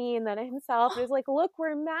points at me and then at himself. And is like, look,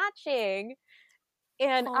 we're matching.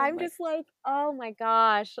 And I'm just like, oh my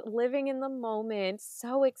gosh, living in the moment,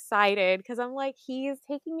 so excited because I'm like, he's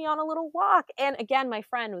taking me on a little walk. And again, my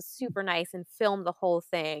friend was super nice and filmed the whole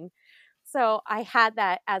thing. So I had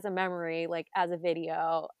that as a memory, like as a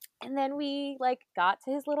video. And then we like got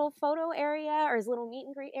to his little photo area or his little meet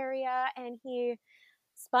and greet area, and he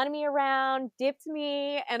spun me around, dipped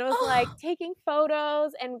me, and was like taking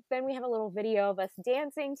photos. And then we have a little video of us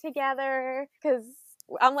dancing together because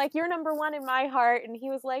I'm like, you're number one in my heart. And he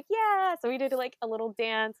was like, yeah. So we did like a little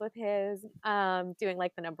dance with his, doing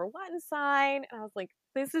like the number one sign. And I was like,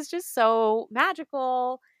 this is just so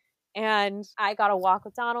magical. And I got a walk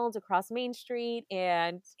with Donald across Main Street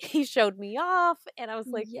and he showed me off. And I was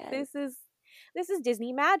like, this is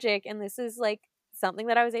Disney magic. And this is like something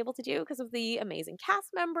that I was able to do because of the amazing cast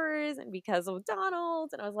members and because of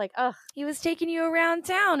Donald. And I was like, ugh. He was taking you around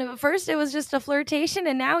town. At first it was just a flirtation,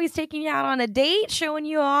 and now he's taking you out on a date, showing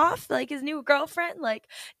you off like his new girlfriend. Like,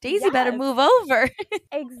 Daisy better move over.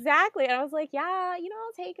 Exactly. And I was like, yeah,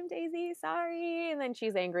 I'll take him, Daisy. Sorry. And then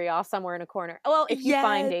she's angry off somewhere in a corner. Well, if you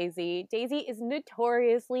find Daisy is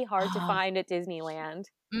notoriously hard to find at Disneyland.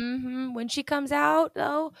 Mm-hmm. When she comes out,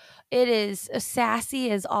 though, it is sassy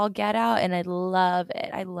as all get out, and I love it.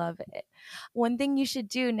 I love it. One thing you should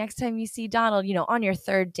do next time you see Donald, on your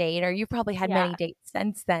third date, or you probably had many dates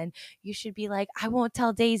since then, you should be like, I won't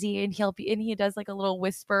tell Daisy, and he does like a little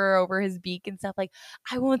whisper over his beak and stuff like,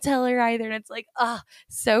 I won't tell her either. And it's like,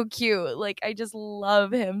 so cute. Like, I just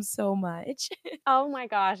love him so much. Oh my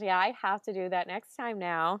gosh. Yeah, I have to do that next time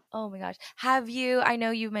now. Oh my gosh. I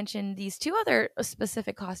know you mentioned these two other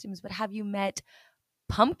specific costumes, but have you met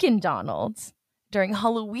Pumpkin Donalds during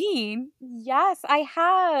Halloween? Yes, I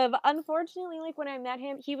have. Unfortunately, like when I met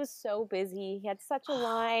him, he was so busy. He had such a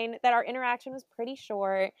line that our interaction was pretty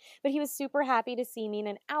short, but he was super happy to see me in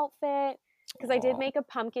an outfit because I did make a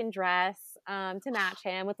pumpkin dress to match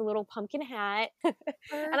him with a little pumpkin hat.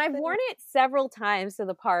 And I've worn it several times to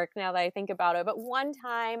the park now that I think about it. But one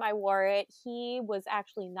time I wore it, he was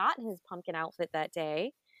actually not in his pumpkin outfit that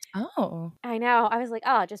day. Oh. I know. I was like,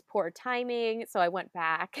 oh, just poor timing. So I went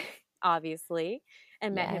back, obviously,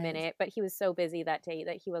 and met him in it. But he was so busy that day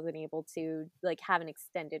that he wasn't able to like have an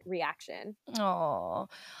extended reaction. Oh,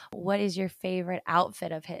 what is your favorite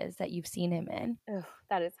outfit of his that you've seen him in? Ugh,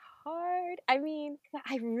 that is hard. I mean,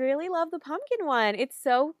 I really love the pumpkin one. It's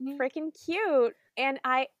so freaking cute. And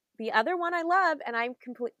the other one I love, and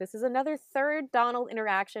this is another third Donald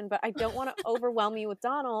interaction, but I don't want to overwhelm you with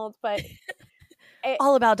Donald, but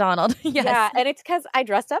all about Donald. Yes. Yeah, and it's because I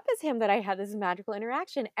dressed up as him that I had this magical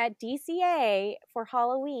interaction. At DCA for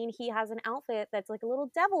Halloween, he has an outfit that's like a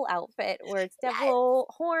little devil outfit where it's devil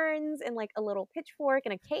horns and like a little pitchfork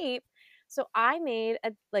and a cape. So I made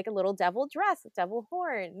a little devil dress with devil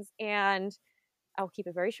horns, and I'll keep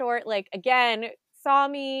it very short. Like, again, saw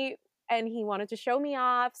me and he wanted to show me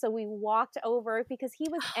off. So we walked over because he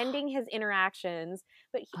was ending his interactions.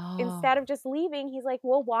 But instead of just leaving, he's like,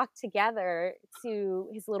 we'll walk together to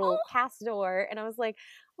his little cast door. And I was like,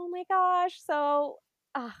 oh my gosh. So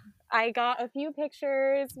I got a few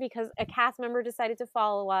pictures because a cast member decided to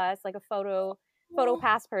follow us, like a photo Oh,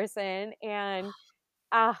 pass person, and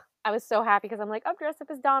I was so happy because I'm like, I'm dressed up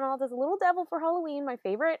as Donald, as a little devil for Halloween, my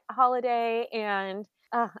favorite holiday, and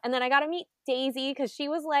then I got to meet Daisy because she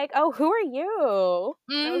was like, "Oh, who are you?"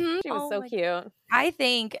 She was oh so my cute. I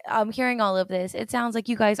think hearing all of this, it sounds like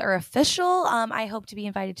you guys are official. I hope to be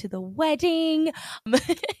invited to the wedding.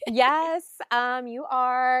 Yes, you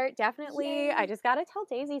are definitely. I Yay. just gotta tell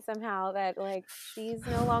Daisy somehow that like she's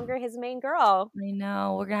no longer his main girl. I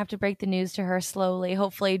know. We're gonna have to break the news to her slowly,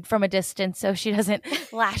 hopefully from a distance so she doesn't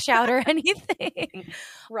lash out or anything. Oh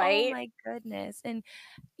Right? my goodness. And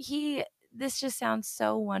he this just sounds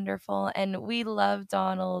so wonderful, and we love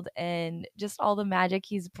Donald and just all the magic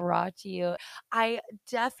he's brought to you. I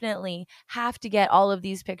definitely have to get all of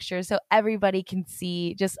these pictures so everybody can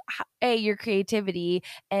see just your creativity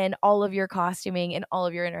and all of your costuming and all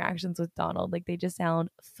of your interactions with Donald. Like, they just sound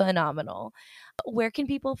phenomenal. Where can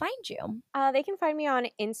people find you? They can find me on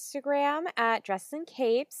Instagram at Dresses and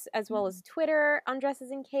Capes, as well Mm, as Twitter on Dresses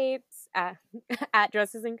and Capes, at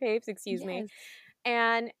Dresses and Capes, excuse me, yes.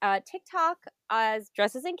 and TikTok as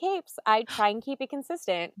Dresses and Capes. I try and keep it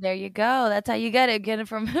consistent. There you go. That's how you get it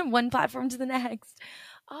from one platform to the next.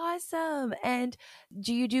 Awesome. And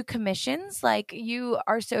do you do commissions? Like, you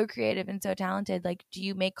are so creative and so talented. Like, do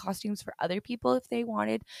you make costumes for other people if they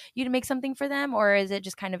wanted you to make something for them? Or is it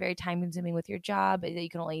just kind of very time consuming with your job that you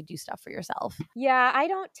can only do stuff for yourself? Yeah, I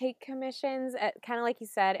don't take commissions. Kind of like you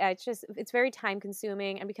said, it's very time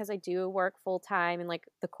consuming, and because I do work full time in like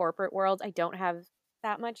the corporate world, I don't have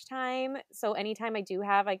that much time. So anytime I do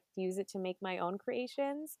have, I use it to make my own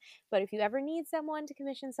creations. But if you ever need someone to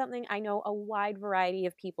commission something, I know a wide variety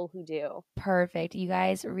of people who do. Perfect. You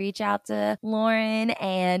guys reach out to Lauren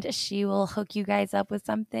and she will hook you guys up with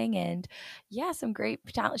something. And yeah, some great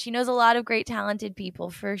talent. She knows a lot of great talented people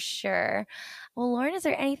for sure. Well, Lauren, is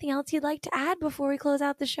there anything else you'd like to add before we close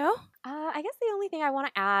out the show? I guess the only thing I want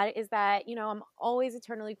to add is that, I'm always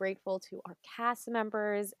eternally grateful to our cast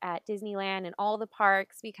members at Disneyland and all the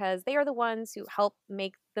parks because they are the ones who help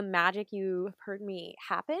make the magic you have heard me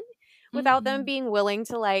happen. Without them Mhm. being willing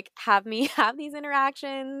to like have me have these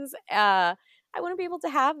interactions, I wouldn't be able to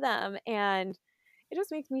have them. And it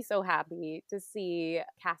just makes me so happy to see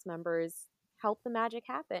cast members help the magic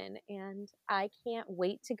happen. And I can't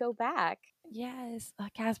wait to go back. Yes,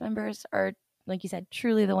 cast members are, like you said,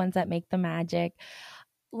 truly the ones that make the magic.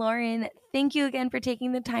 Lauren, thank you again for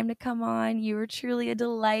taking the time to come on. You were truly a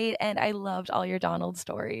delight, and I loved all your Donald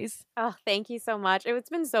stories. Oh, thank you so much. It's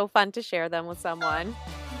been so fun to share them with someone.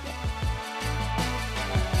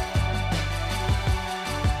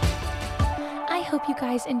 I hope you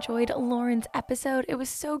guys enjoyed Lauren's episode. It was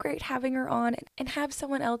so great having her on and have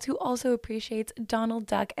someone else who also appreciates Donald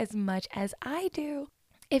Duck as much as I do.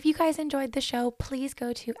 If you guys enjoyed the show, please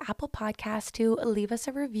go to Apple Podcasts to leave us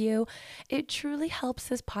a review. It truly helps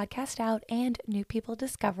this podcast out and new people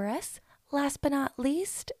discover us. Last but not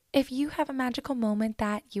least, if you have a magical moment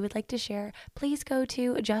that you would like to share, please go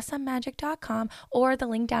to justsomemagic.com or the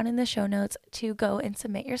link down in the show notes to go and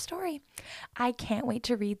submit your story. I can't wait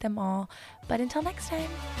to read them all. But until next time,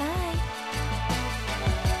 bye.